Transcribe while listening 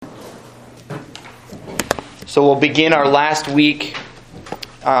So we'll begin our last week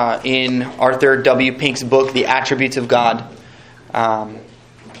in Arthur W. Pink's book, The Attributes of God,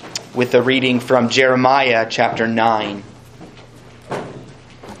 with a reading from Jeremiah chapter 9.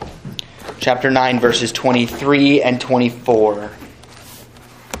 Chapter 9, verses 23 and 24.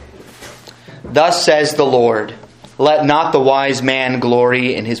 Thus says the Lord, let not the wise man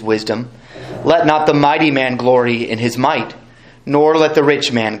glory in his wisdom, let not the mighty man glory in his might, nor let the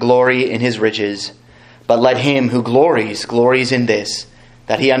rich man glory in his riches. But let him who glories in this,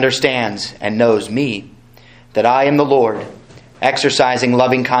 that he understands and knows me, that I am the Lord, exercising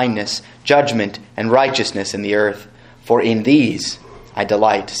loving kindness, judgment, and righteousness in the earth. For in these I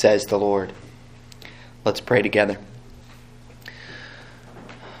delight, says the Lord. Let's pray together.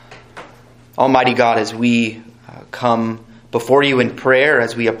 Almighty God, as we come before you in prayer,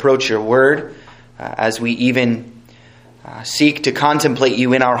 as we approach your word, as we even seek to contemplate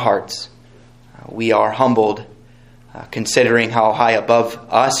you in our hearts, we are humbled, considering how high above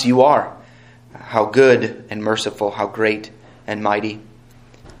us you are, how good and merciful, how great and mighty.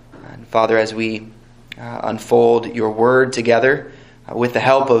 And Father, as we unfold your word together, with the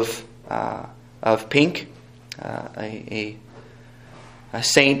help of Pink, a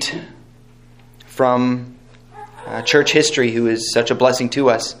saint from church history who is such a blessing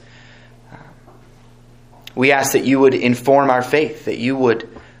to us, we ask that you would inform our faith, that you would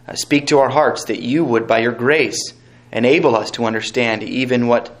speak to our hearts, that you would, by your grace, enable us to understand even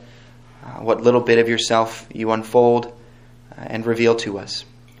what little bit of yourself you unfold and reveal to us.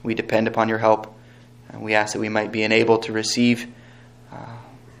 We depend upon your help, and we ask that we might be enabled to receive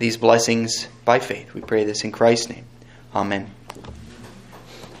these blessings by faith. We pray this in Christ's name. Amen.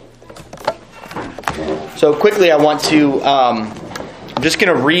 So quickly I want to, I'm just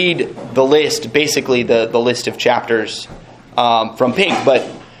going to read the list, basically the list of chapters from Pink,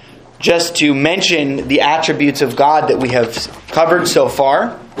 but just to mention the attributes of God that we have covered so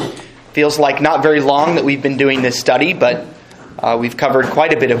far. Feels like not very long that we've been doing this study, but we've covered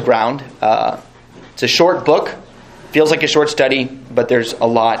quite a bit of ground. It's a short book. Feels like a short study, but there's a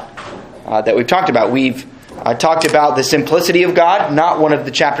lot that we've talked about. We've talked about the simplicity of God, not one of the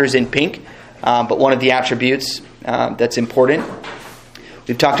chapters in Pink, but one of the attributes that's important.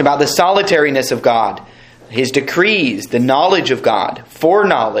 We've talked about the solitariness of God, His decrees, the knowledge of God,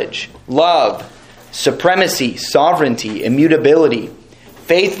 foreknowledge, love, supremacy, sovereignty, immutability,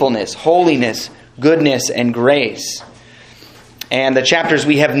 faithfulness, holiness, goodness, and grace. And the chapters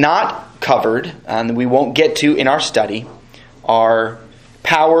we have not covered, and we won't get to in our study, are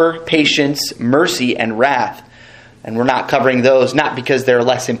power, patience, mercy, and wrath. And we're not covering those, not because they're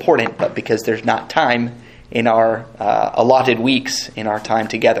less important, but because there's not time in our allotted weeks in our time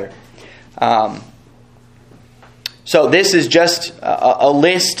together. So this is just a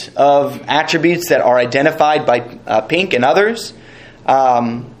list of attributes that are identified by Pink and others,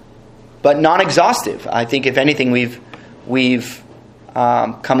 but non-exhaustive. I think, if anything, we've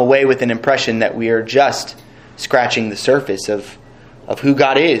come away with an impression that we are just scratching the surface of who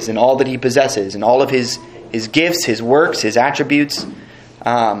God is and all that He possesses and all of His gifts, His works, His attributes.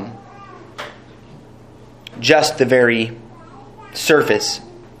 Just the very surface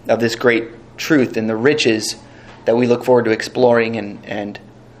of this great truth and the riches that we look forward to exploring and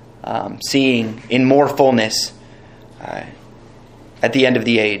seeing in more fullness at the end of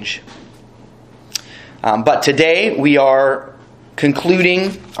the age. But today we are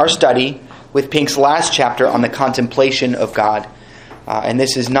concluding our study with Pink's last chapter on the contemplation of God. And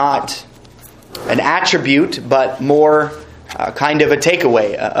this is not an attribute, but more kind of a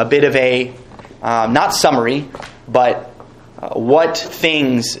takeaway, a bit of a, not summary, but what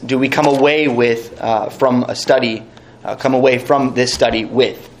things do we come away with from a study, come away from this study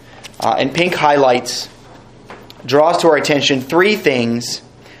with? And Pink draws to our attention three things,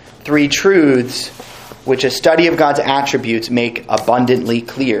 three truths, which a study of God's attributes make abundantly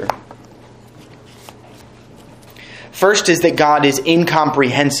clear. First is that God is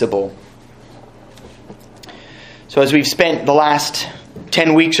incomprehensible. So as we've spent the last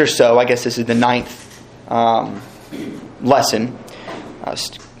 10 weeks or so, I guess this is the 9th lesson,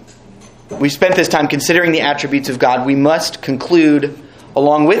 we spent this time considering the attributes of God. We must conclude,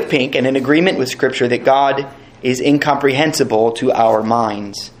 along with Pink, and in agreement with Scripture, that God is incomprehensible to our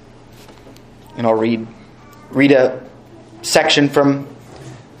minds. And I'll read a section from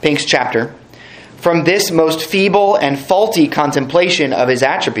Pink's chapter. From this most feeble and faulty contemplation of His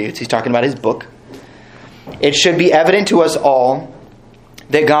attributes, he's talking about his book, it should be evident to us all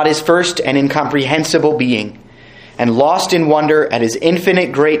that God is first an incomprehensible being, and lost in wonder at His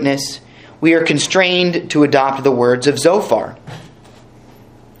infinite greatness, we are constrained to adopt the words of Zophar.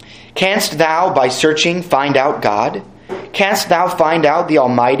 Canst thou by searching find out God? Canst thou find out the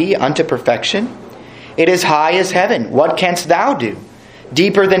Almighty unto perfection? It is high as heaven. What canst thou do?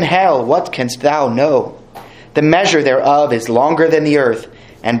 Deeper than hell. What canst thou know? The measure thereof is longer than the earth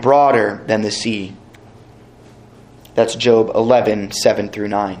and broader than the sea. That's Job 11, 7 through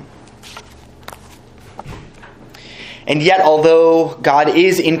 9. And yet, although God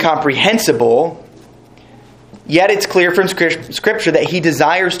is incomprehensible, yet it's clear from Scripture that He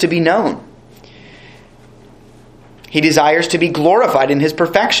desires to be known. He desires to be glorified in His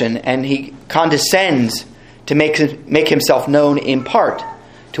perfection, and He condescends to make Himself known in part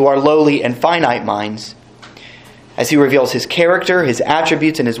to our lowly and finite minds, as He reveals His character, His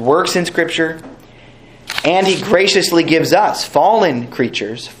attributes, and His works in Scripture. And He graciously gives us, fallen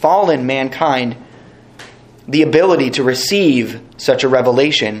creatures, fallen mankind, the ability to receive such a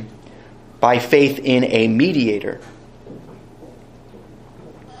revelation by faith in a mediator.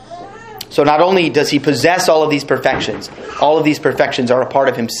 So not only does He possess all of these perfections are a part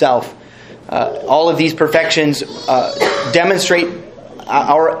of Himself. All of these perfections demonstrate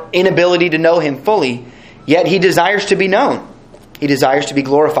our inability to know Him fully, yet He desires to be known. He desires to be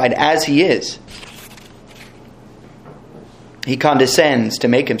glorified as He is. He condescends to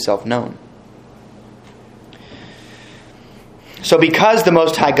make Himself known. So because the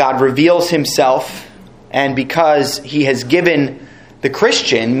Most High God reveals Himself, and because He has given the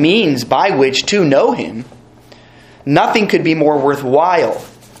Christian means by which to know Him, nothing could be more worthwhile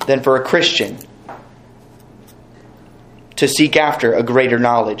than for a Christian to seek after a greater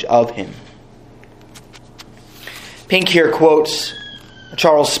knowledge of Him. Pink here quotes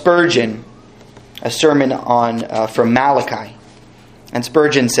Charles Spurgeon, a sermon from Malachi. And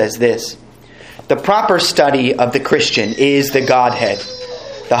Spurgeon says this: "The proper study of the Christian is the Godhead,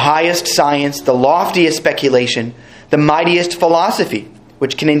 the highest science, the loftiest speculation, the mightiest philosophy,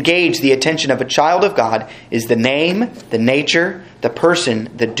 which can engage the attention of a child of God, is the name, the nature, the person,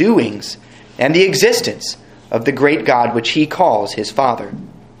 the doings, and the existence of the great God which He calls His Father.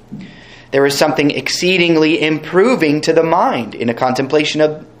 There is something exceedingly improving to the mind in a contemplation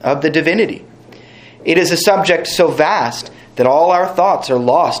of the divinity. It is a subject so vast that all our thoughts are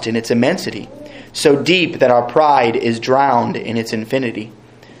lost in its immensity, so deep that our pride is drowned in its infinity.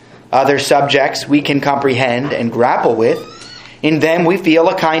 Other subjects we can comprehend and grapple with. In them we feel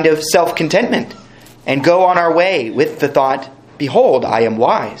a kind of self-contentment and go on our way with the thought, 'Behold, I am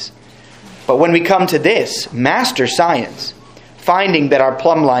wise.' But when we come to this, master science, finding that our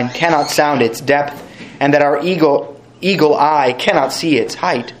plumb line cannot sound its depth and that our eagle eye cannot see its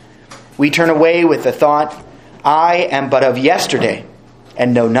height, we turn away with the thought, 'I am but of yesterday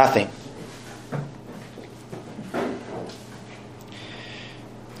and know nothing.'"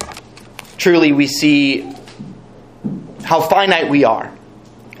 Truly, we see how finite we are.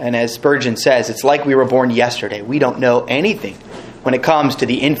 And as Spurgeon says, it's like we were born yesterday. We don't know anything when it comes to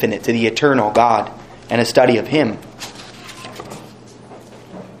the infinite, to the eternal God, and a study of Him.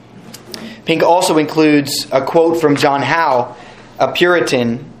 Pink also includes a quote from John Howe, a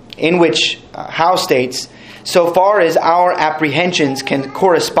Puritan, in which Howe states, "So far as our apprehensions can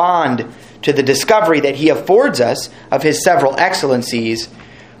correspond to the discovery that He affords us of His several excellencies,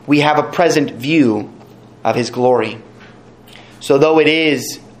 we have a present view of His glory." So though it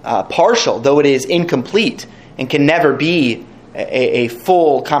is partial, though it is incomplete, and can never be a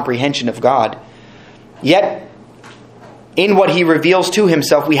full comprehension of God, yet in what He reveals to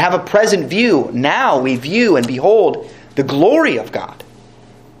Himself, we have a present view. Now we view and behold the glory of God.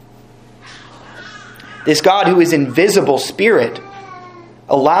 This God who is invisible spirit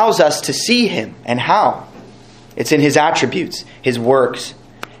allows us to see Him. And how? It's in His attributes, His works,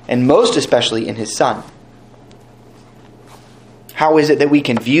 and most especially in His Son. How is it that we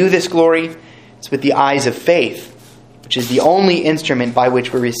can view this glory? It's with the eyes of faith, which is the only instrument by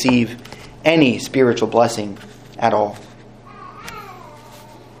which we receive any spiritual blessing at all.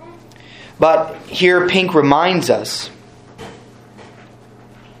 But here Pink reminds us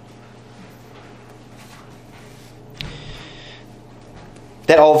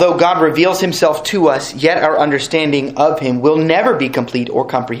that although God reveals Himself to us, yet our understanding of Him will never be complete or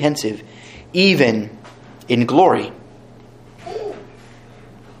comprehensive, even in glory.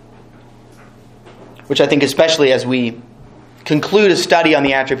 Which I think, especially as we conclude a study on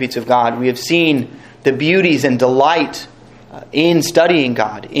the attributes of God, we have seen the beauties and delight in studying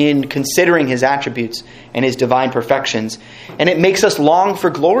God, in considering His attributes and His divine perfections. And it makes us long for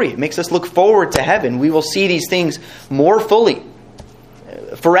glory. It makes us look forward to heaven. We will see these things more fully,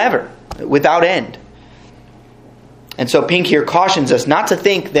 forever, without end. And so Pink here cautions us not to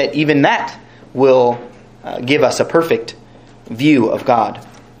think that even that will give us a perfect view of God.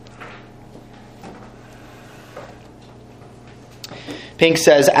 Pink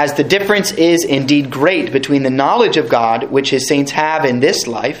says, as the difference is indeed great between the knowledge of God which his saints have in this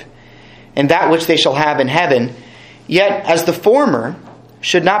life and that which they shall have in heaven, yet as the former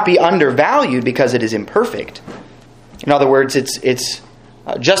should not be undervalued because it is imperfect. In other words, it's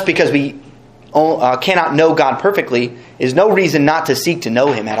just because we cannot know God perfectly is no reason not to seek to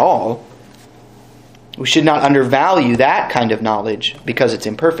know him at all. We should not undervalue that kind of knowledge because it's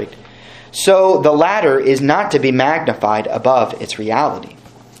imperfect. So the latter is not to be magnified above its reality.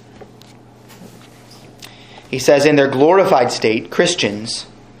 He says, in their glorified state, Christians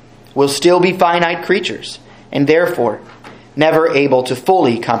will still be finite creatures and therefore never able to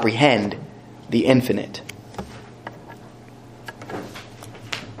fully comprehend the infinite.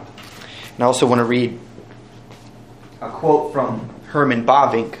 And I also want to read a quote from Herman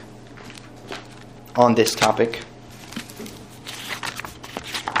Bavinck on this topic,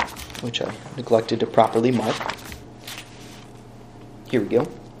 which I neglected to properly mark. Here we go.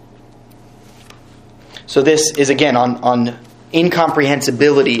 So this is again on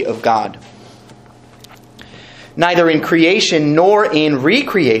incomprehensibility of God. Neither in creation nor in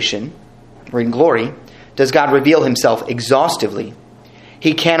recreation, or in glory, does God reveal himself exhaustively.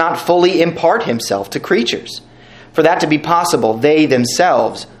 He cannot fully impart himself to creatures. For that to be possible, they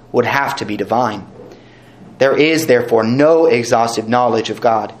themselves would have to be divine. There is, therefore, no exhaustive knowledge of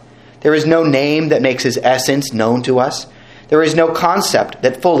God. There is no name that makes his essence known to us. There is no concept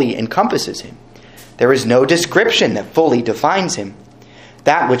that fully encompasses him. There is no description that fully defines him.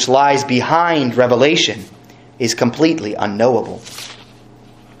 That which lies behind revelation is completely unknowable.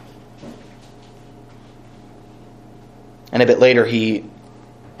 And a bit later,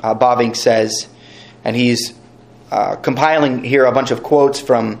 Bavinck says, and he's compiling here a bunch of quotes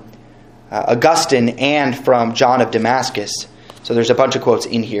from Augustine and from John of Damascus. So there's a bunch of quotes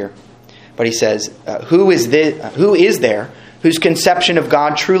in here. But he says, who is there whose conception of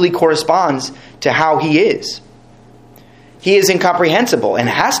God truly corresponds to how he is? He is incomprehensible and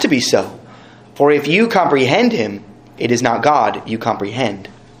has to be so. For if you comprehend him, it is not God you comprehend.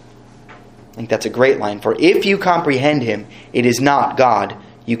 I think that's a great line. For if you comprehend him, it is not God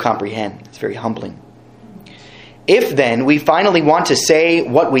you comprehend. It's very humbling. If then we finally want to say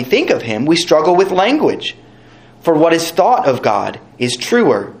what we think of him, we struggle with language. For what is thought of God is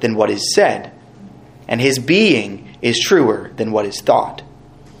truer than what is said, and his being is truer than what is thought.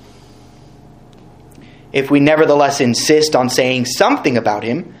 If we nevertheless insist on saying something about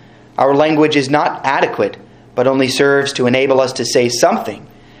him, our language is not adequate, but only serves to enable us to say something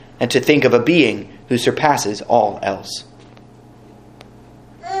and to think of a being who surpasses all else.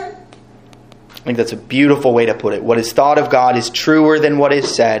 I think that's a beautiful way to put it. What is thought of God is truer than what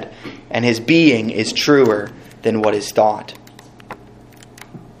is said, and his being is truer than what is thought.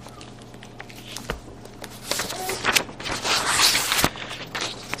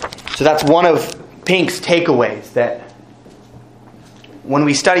 So that's one of Pink's takeaways, that when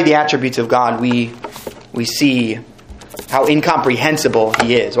we study the attributes of God, we see how incomprehensible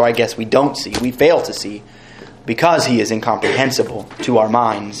he is, or I guess we don't see, we fail to see, because he is incomprehensible to our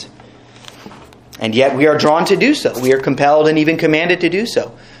minds. And yet we are drawn to do so. We are compelled and even commanded to do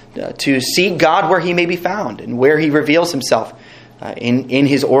so. To seek God where he may be found and where he reveals himself in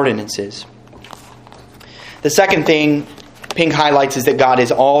his ordinances. The second thing Pink highlights is that God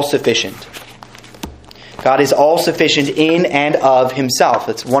is all-sufficient. God is all-sufficient in and of himself.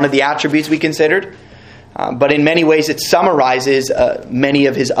 That's one of the attributes we considered. But in many ways it summarizes many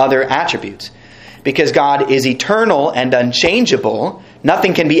of his other attributes. Because God is eternal and unchangeable,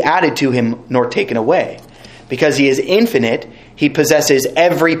 nothing can be added to him nor taken away. Because he is infinite, he possesses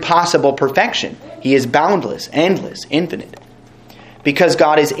every possible perfection. He is boundless, endless, infinite. Because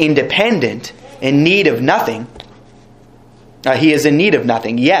God is independent, in need of nothing, he is in need of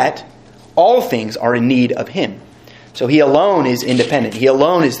nothing, yet all things are in need of him. So he alone is independent. He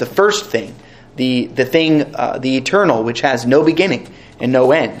alone is the first thing, the thing, the eternal, which has no beginning and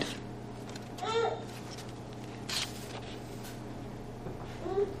no end.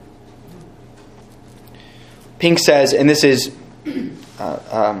 Pink says, and this is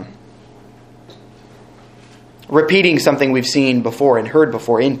repeating something we've seen before and heard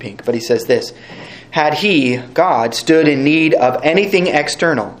before in Pink, but he says this: had he, God, stood in need of anything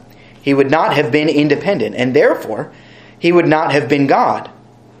external, he would not have been independent, and therefore he would not have been God.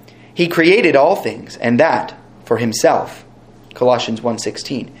 He created all things, and that for himself. Colossians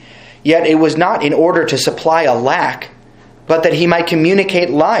 1:16. Yet it was not in order to supply a lack, but that he might communicate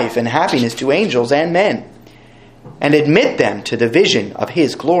life and happiness to angels and men, and admit them to the vision of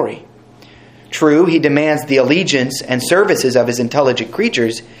his glory. True, he demands the allegiance and services of his intelligent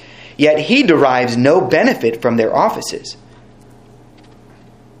creatures, yet he derives no benefit from their offices.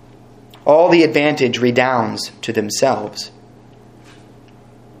 All the advantage redounds to themselves.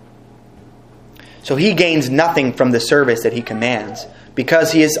 So he gains nothing from the service that he commands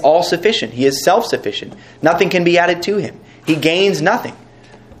because he is all-sufficient. He is self-sufficient. Nothing can be added to him. He gains nothing.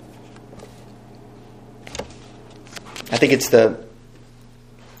 I think it's the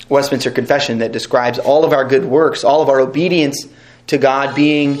Westminster Confession that describes all of our good works, all of our obedience to God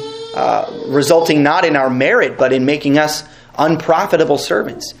being resulting not in our merit, but in making us unprofitable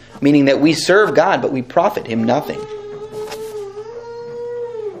servants, meaning that we serve God, but we profit him nothing.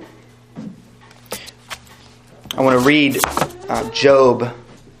 I want to read Job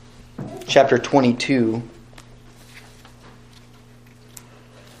chapter 22.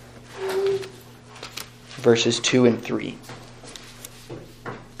 Verses 2 and 3.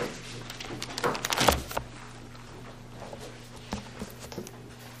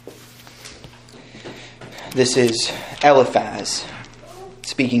 This is Eliphaz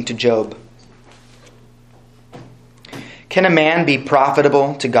speaking to Job. Can a man be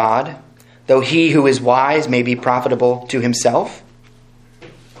profitable to God, though he who is wise may be profitable to himself?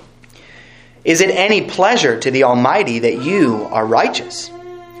 Is it any pleasure to the Almighty that you are righteous?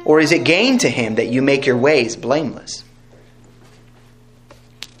 Or is it gain to him that you make your ways blameless?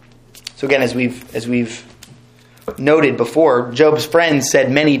 So again, as we've noted before, Job's friends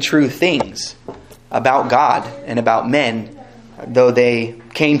said many true things about God and about men, though they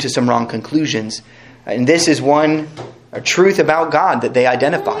came to some wrong conclusions. And this is a truth about God that they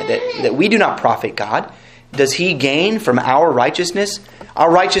identify, that we do not profit God. Does he gain from our righteousness?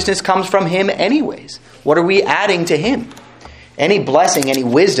 Our righteousness comes from him anyways. What are we adding to him? Any blessing, any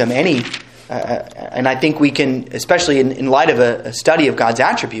wisdom, and I think we can, especially in light of a study of God's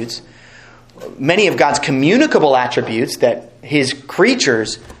attributes, many of God's communicable attributes that his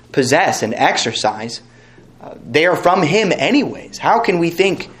creatures possess and exercise, they are from him anyways. How can we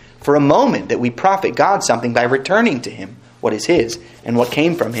think for a moment that we profit God something by returning to him what is his and what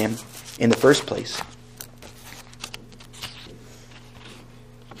came from him in the first place?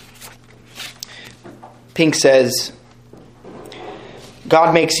 Pink says,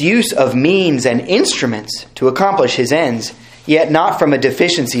 God makes use of means and instruments to accomplish his ends, yet not from a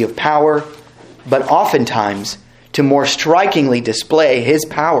deficiency of power, but oftentimes to more strikingly display his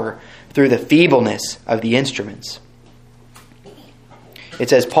power through the feebleness of the instruments.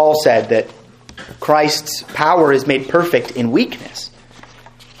 It's as Paul said that Christ's power is made perfect in weakness.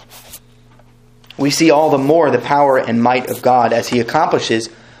 We see all the more the power and might of God as he accomplishes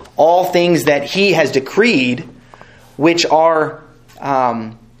all things that he has decreed, which are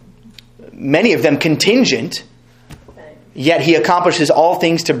many of them contingent, yet he accomplishes all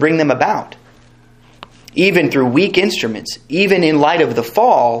things to bring them about. Even through weak instruments, even in light of the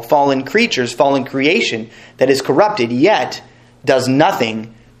fallen creatures, fallen creation that is corrupted, yet does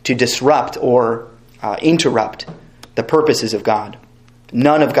nothing to disrupt or interrupt the purposes of God.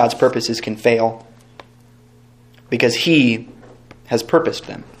 None of God's purposes can fail because he has purposed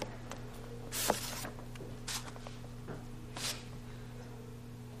them.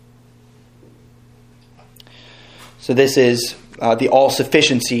 So this is the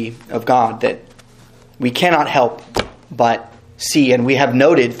all-sufficiency of God that we cannot help but see. And we have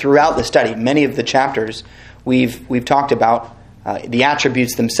noted throughout the study, many of the chapters, we've talked about the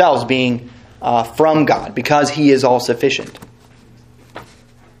attributes themselves being from God because he is all-sufficient.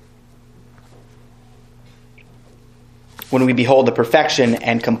 When we behold the perfection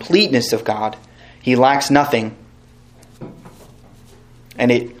and completeness of God, he lacks nothing.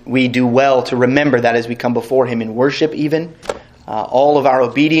 And we do well to remember that as we come before him in worship even, all of our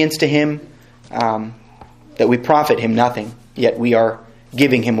obedience to him, that we profit him nothing, yet we are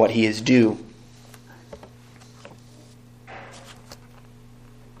giving him what he is due.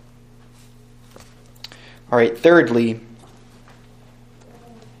 All right, thirdly,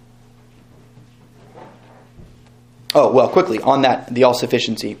 quickly, on the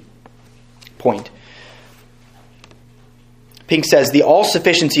all-sufficiency point. Pink says, the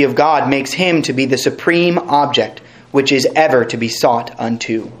all-sufficiency of God makes him to be the supreme object which is ever to be sought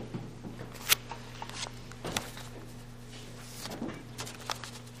unto.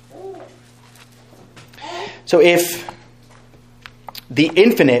 So if the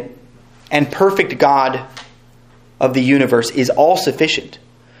infinite and perfect God of the universe is all-sufficient,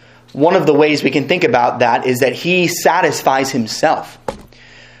 one of the ways we can think about that is that he satisfies himself.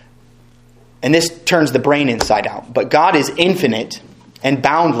 And this turns the brain inside out. But God is infinite and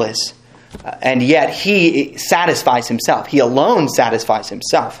boundless, and yet he satisfies himself. He alone satisfies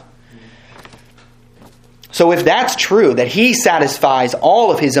himself. So if that's true, that he satisfies all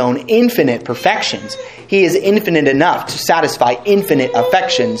of his own infinite perfections, he is infinite enough to satisfy infinite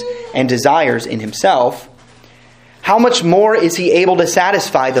affections and desires in himself, how much more is he able to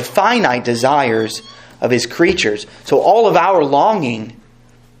satisfy the finite desires of his creatures? So all of our longing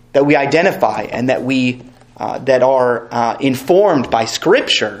that we identify and that are informed by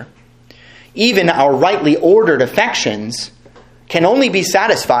Scripture, even our rightly ordered affections, can only be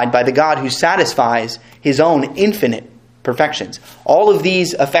satisfied by the God who satisfies his own infinite perfections. All of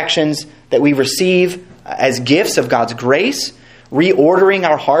these affections that we receive as gifts of God's grace, reordering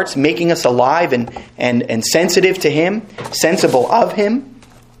our hearts, making us alive and sensitive to him, sensible of him,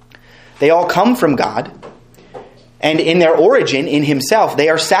 they all come from God. And in their origin, in himself, they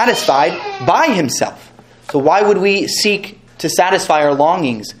are satisfied by himself. So why would we seek to satisfy our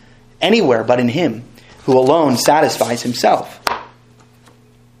longings anywhere but in him, who alone satisfies himself?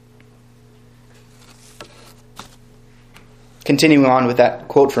 Continuing on with that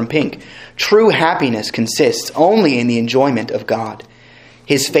quote from Pink, true happiness consists only in the enjoyment of God.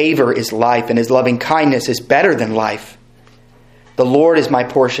 His favor is life, and his loving kindness is better than life. The Lord is my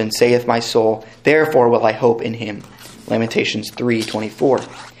portion, saith my soul, therefore will I hope in him. Lamentations 3:24.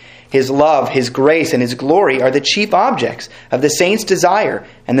 His love, his grace, and his glory are the chief objects of the saints' desire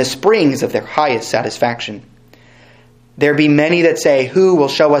and the springs of their highest satisfaction. There be many that say, who will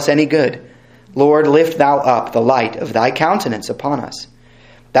show us any good? Lord, lift thou up the light of thy countenance upon us.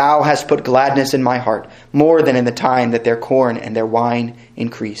 Thou hast put gladness in my heart, more than in the time that their corn and their wine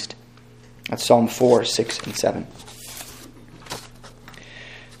increased. That's Psalm 4, 6, and 7.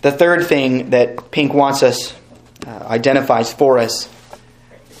 The third thing that Pink wants us, identifies for us,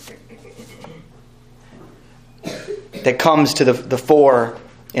 that comes to the fore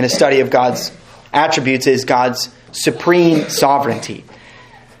in a study of God's attributes is God's supreme sovereignty.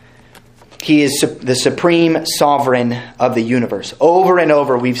 He is the supreme sovereign of the universe. Over and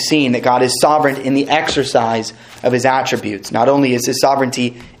over we've seen that God is sovereign in the exercise of his attributes. Not only is his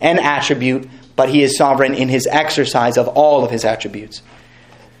sovereignty an attribute, but he is sovereign in his exercise of all of his attributes.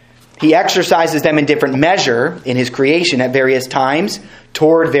 He exercises them in different measure in his creation at various times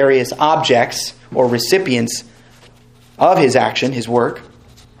toward various objects or recipients of his action, his work.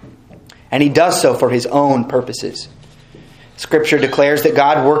 And he does so for his own purposes. Scripture declares that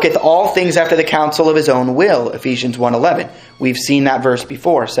God worketh all things after the counsel of his own will, Ephesians 1:11. We've seen that verse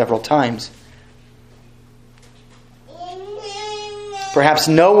before several times. Perhaps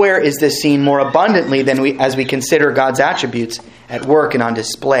nowhere is this seen more abundantly than as we consider God's attributes at work and on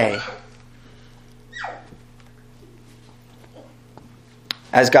display.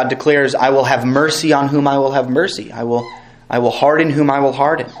 As God declares, I will have mercy on whom I will have mercy. I will harden whom I will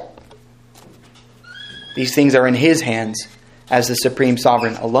harden. These things are in his hands as the supreme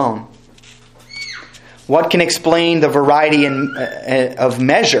sovereign alone. What can explain the variety and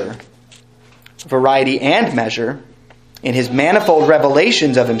measure in his manifold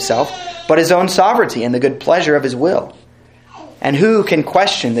revelations of himself, but his own sovereignty and the good pleasure of his will? And who can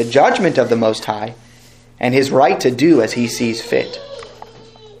question the judgment of the Most High and his right to do as he sees fit?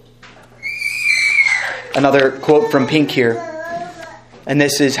 Another quote from Pink here, and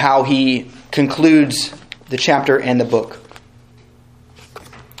this is how he concludes the chapter and the book.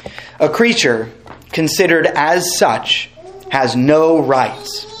 A creature considered as such has no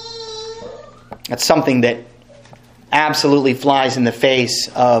rights. That's something that absolutely flies in the face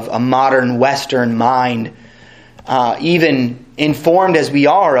of a modern Western mind, even informed as we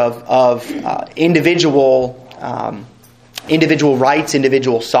are of individual rights,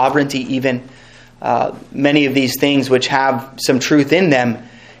 individual sovereignty, even many of these things which have some truth in them.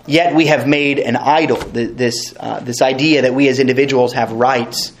 Yet we have made an idol this idea that we as individuals have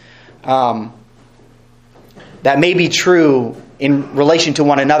rights. That may be true in relation to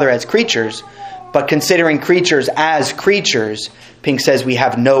one another as creatures, but considering creatures as creatures, Pink says we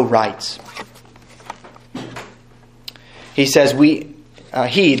have no rights. He says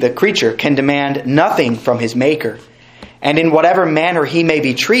he, the creature, can demand nothing from his maker, and in whatever manner he may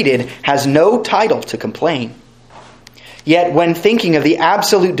be treated, has no title to complain. Yet when thinking of the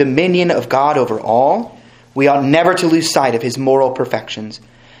absolute dominion of God over all, we ought never to lose sight of his moral perfections.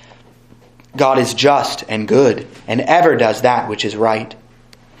 God is just and good, and ever does that which is right.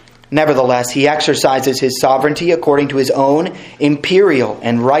 Nevertheless, he exercises his sovereignty according to his own imperial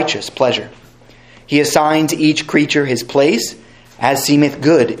and righteous pleasure. He assigns each creature his place, as seemeth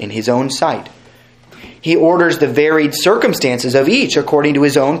good in his own sight. He orders the varied circumstances of each according to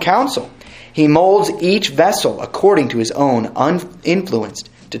his own counsel. He molds each vessel according to his own uninfluenced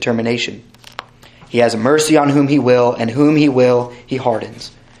determination. He has mercy on whom he will, and whom he will he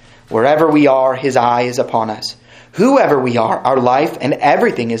hardens. Wherever we are, his eye is upon us. Whoever we are, our life and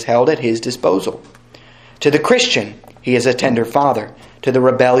everything is held at his disposal. To the Christian, he is a tender father. To the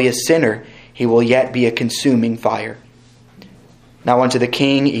rebellious sinner, he will yet be a consuming fire. Now unto the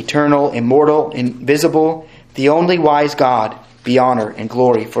King, eternal, immortal, invisible, the only wise God, be honor and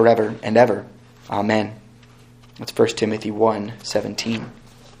glory forever and ever. Amen. That's 1 Timothy 1:17.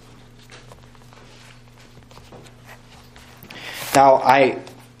 Now, I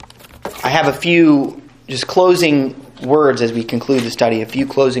have a few just closing words as we conclude the study, a few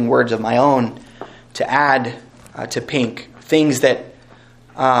closing words of my own to add to Pink. Things that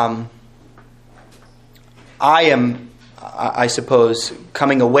I am, I suppose,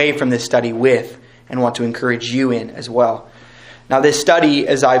 coming away from this study with and want to encourage you in as well. Now, this study,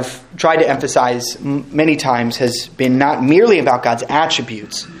 as I've tried to emphasize many times, has been not merely about God's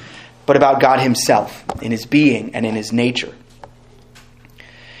attributes, but about God himself in his being and in his nature.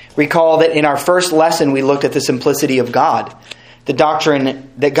 Recall that in our first lesson, we looked at the simplicity of God, the doctrine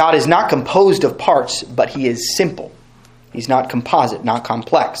that God is not composed of parts, but he is simple. He's not composite, not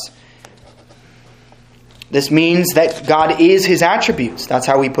complex. This means that God is his attributes. That's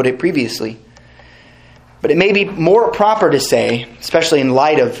how we put it previously. But it may be more proper to say, especially in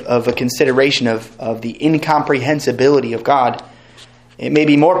light of a consideration of the incomprehensibility of God, it may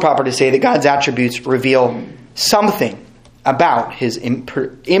be more proper to say that God's attributes reveal something about his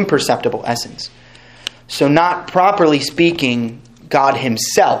imperceptible essence. So not properly speaking God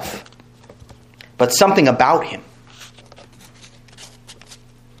himself, but something about him.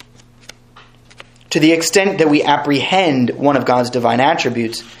 To the extent that we apprehend one of God's divine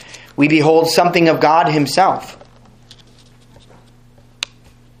attributes, we behold something of God himself.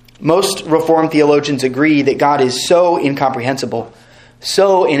 Most Reformed theologians agree that God is so incomprehensible,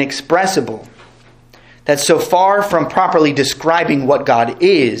 so inexpressible, that so far from properly describing what God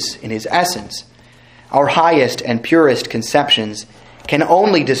is in his essence, our highest and purest conceptions can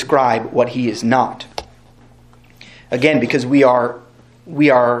only describe what he is not. Again, because we are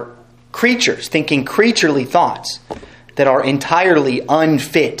creatures, thinking creaturely thoughts that are entirely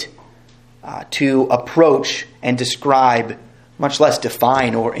unfit to approach and describe, much less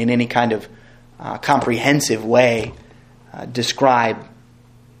define or in any kind of comprehensive way describe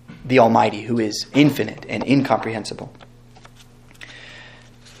the Almighty, who is infinite and incomprehensible.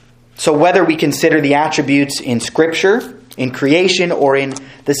 So whether we consider the attributes in Scripture, in creation, or in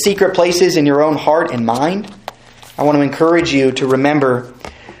the secret places in your own heart and mind, I want to encourage you to remember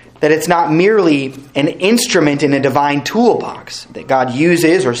that it's not merely an instrument in a divine toolbox that God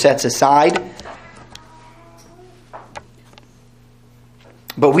uses or sets aside,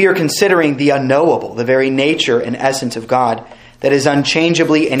 but we are considering the unknowable, the very nature and essence of God that is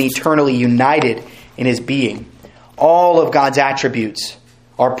unchangeably and eternally united in his being. All of God's attributes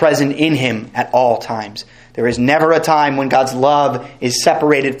are present in him at all times. There is never a time when God's love is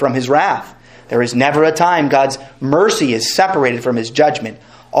separated from his wrath. There is never a time God's mercy is separated from his judgment.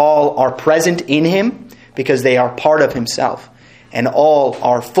 All are present in him because they are part of himself. And all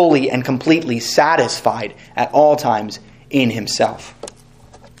are fully and completely satisfied at all times in himself.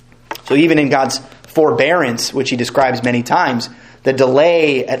 So even in God's forbearance, which he describes many times, the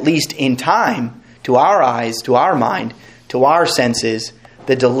delay, at least in time, to our eyes, to our mind, to our senses,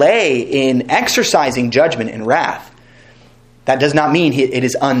 the delay in exercising judgment and wrath, that does not mean it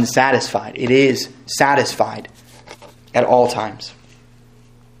is unsatisfied. It is satisfied at all times.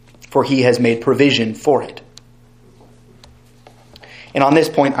 For he has made provision for it. And on this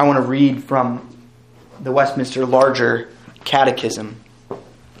point, I want to read from the Westminster Larger Catechism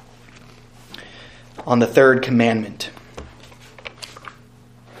on the third commandment.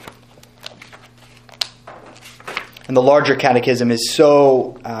 And the Larger Catechism is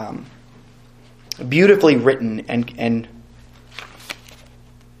so beautifully written and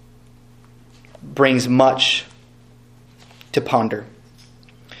brings much to ponder.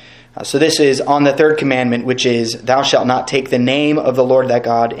 So this is on the third commandment, which is, "Thou shalt not take the name of the Lord thy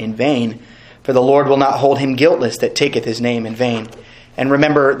God in vain, for the Lord will not hold him guiltless that taketh his name in vain." And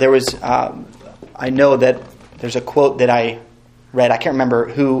remember, there was, I know that there's a quote that I read, I can't remember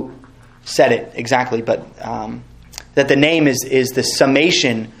who said it exactly, but that the name is the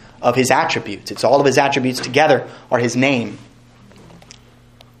summation of his attributes. It's all of his attributes together are his name.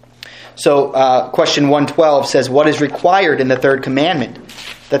 So question 112 says, what is required in the third commandment?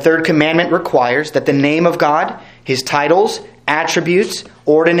 The third commandment requires that the name of God, his titles, attributes,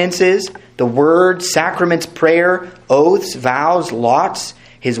 ordinances, the word, sacraments, prayer, oaths, vows, lots,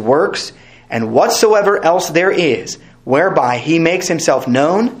 his works, and whatsoever else there is, whereby he makes himself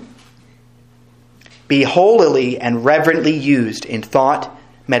known, be holily and reverently used in thought,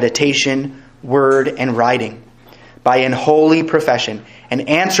 meditation, word, and writing, by an holy profession, an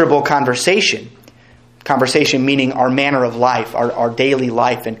answerable conversation. Conversation meaning our manner of life, our daily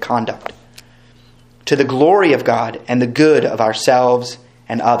life and conduct, to the glory of God and the good of ourselves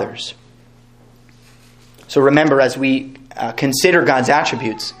and others. So remember, as we consider God's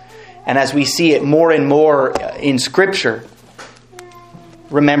attributes, and as we see it more and more in Scripture,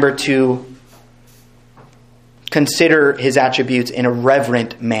 remember to consider His attributes in a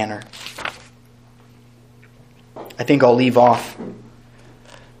reverent manner. I think I'll leave off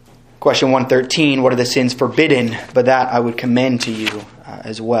question 113, what are the sins forbidden? But that I would commend to you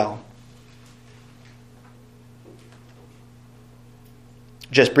as well.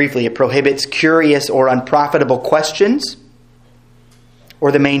 Just briefly, it prohibits curious or unprofitable questions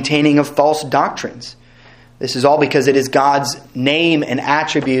or the maintaining of false doctrines. This is all because it is God's name and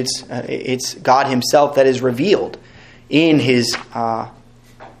attributes. It's God Himself that is revealed in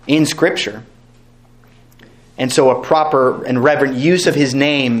Scripture. And so a proper and reverent use of His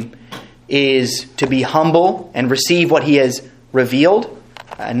name is to be humble and receive what He has revealed,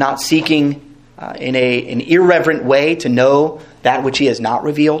 not seeking in an irreverent way to know that which He has not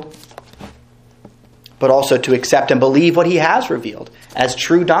revealed, but also to accept and believe what He has revealed as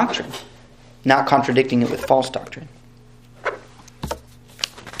true doctrine, not contradicting it with false doctrine.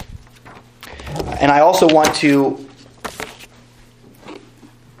 And I also want to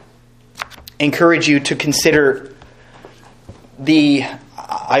encourage you to consider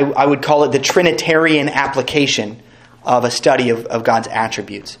I would call it the Trinitarian application of a study of God's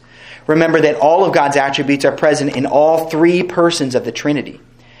attributes. Remember that all of God's attributes are present in all three persons of the Trinity.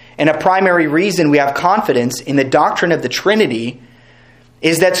 And a primary reason we have confidence in the doctrine of the Trinity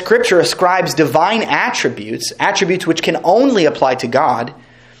is that Scripture ascribes divine attributes which can only apply to God.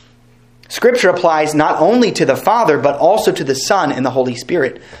 Scripture applies not only to the Father, but also to the Son and the Holy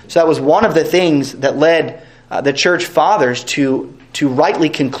Spirit. So that was one of the things that led the church fathers to rightly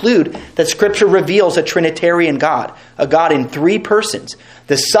conclude that Scripture reveals a Trinitarian God, a God in three persons.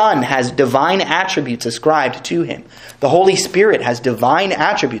 The Son has divine attributes ascribed to Him. The Holy Spirit has divine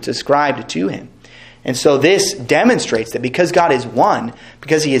attributes ascribed to Him. And so this demonstrates that because God is one,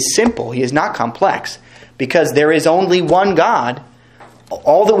 because He is simple, He is not complex, because there is only one God,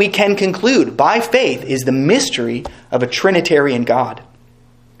 all that we can conclude by faith is the mystery of a Trinitarian God.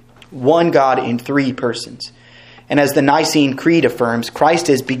 One God in three persons. And as the Nicene Creed affirms, Christ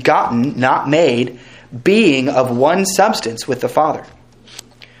is begotten, not made, being of one substance with the Father.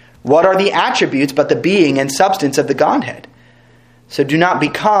 What are the attributes but the being and substance of the Godhead? So do not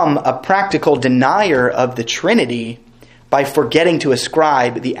become a practical denier of the Trinity by forgetting to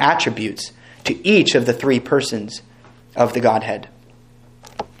ascribe the attributes to each of the three persons of the Godhead.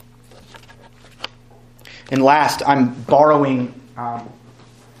 And last, I'm borrowing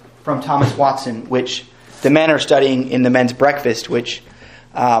from Thomas Watson, which the men are studying in the men's breakfast, which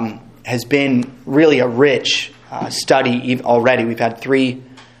has been really a rich study already. We've had three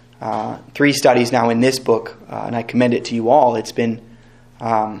studies now in this book, and I commend it to you all. It's been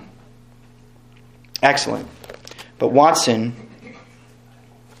excellent. But Watson,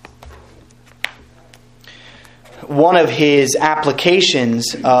 one of his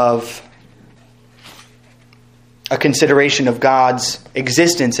applications of a consideration of God's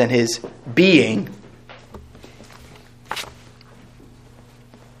existence and His being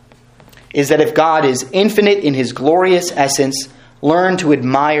is that if God is infinite in His glorious essence, learn to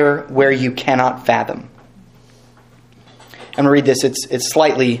admire where you cannot fathom. I'm going to read this. It's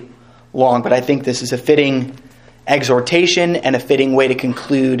slightly long, but I think this is a fitting exhortation and a fitting way to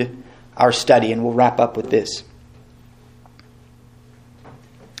conclude our study, and we'll wrap up with this.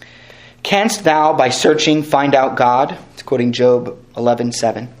 Canst thou, by searching, find out God? It's quoting Job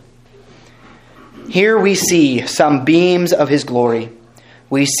 11:7. Here we see some beams of His glory.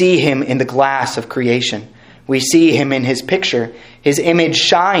 We see Him in the glass of creation. We see Him in His picture. His image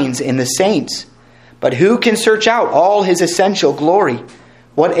shines in the saints. But who can search out all His essential glory?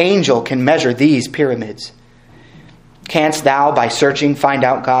 What angel can measure these pyramids? Canst thou, by searching, find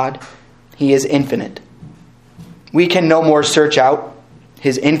out God? He is infinite. We can no more search out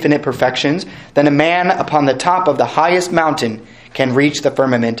His infinite perfections than a man upon the top of the highest mountain can reach the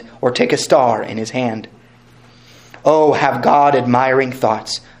firmament or take a star in his hand. Oh, have God admiring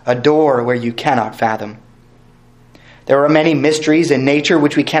thoughts, adore where you cannot fathom. There are many mysteries in nature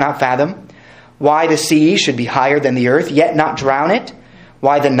which we cannot fathom. Why the sea should be higher than the earth, yet not drown it.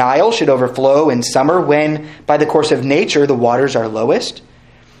 Why the Nile should overflow in summer when, by the course of nature, the waters are lowest.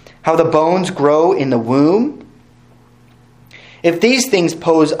 How the bones grow in the womb. If these things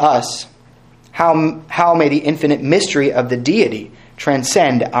pose us, how may the infinite mystery of the deity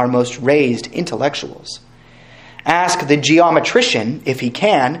transcend our most raised intellectuals. Ask the geometrician, if he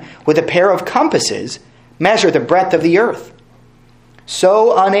can, with a pair of compasses, measure the breadth of the earth.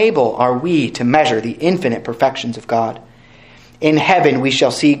 So unable are we to measure the infinite perfections of God. In heaven we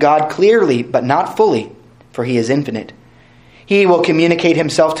shall see God clearly, but not fully, for he is infinite. He will communicate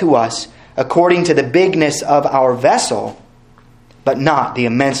himself to us according to the bigness of our vessel, but not the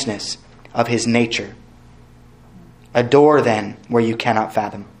immenseness of his nature. Adore then where you cannot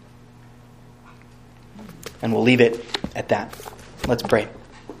fathom. And we'll leave it at that. Let's pray.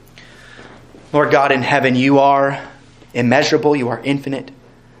 Lord God in heaven, you are immeasurable, you are infinite.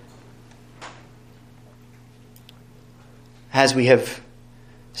 As we have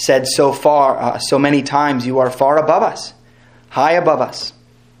said so many times, you are far above us, high above us.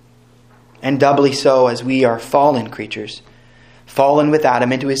 And doubly so as we are fallen creatures, fallen with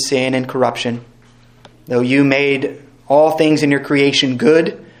Adam into his sin and corruption. Though you made all things in your creation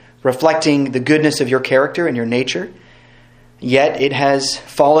good, reflecting the goodness of your character and your nature, yet it has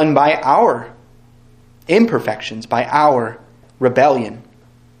fallen by our imperfections, by our rebellion.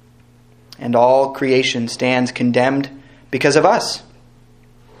 And all creation stands condemned because of us.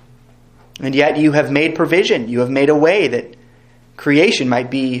 And yet you have made provision. You have made a way that creation might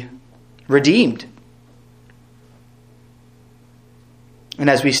be redeemed. And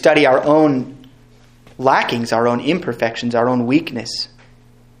as we study our own lackings, our own imperfections, our own weakness,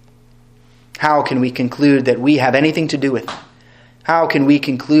 how can we conclude that we have anything to do with it? How can we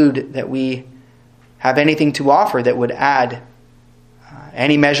conclude that we have anything to offer that would add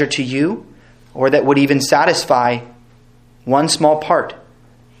any measure to you, or that would even satisfy one small part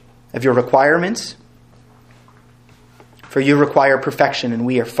of your requirements? For you require perfection, and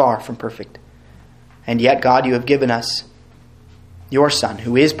we are far from perfect. And yet, God, you have given us your Son,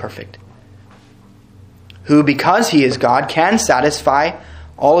 who is perfect, who, because he is God, can satisfy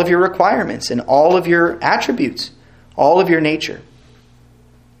all of your requirements and all of your attributes, all of your nature.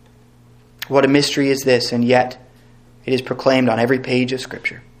 What a mystery is this, and yet it is proclaimed on every page of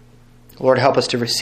Scripture. Lord, help us to receive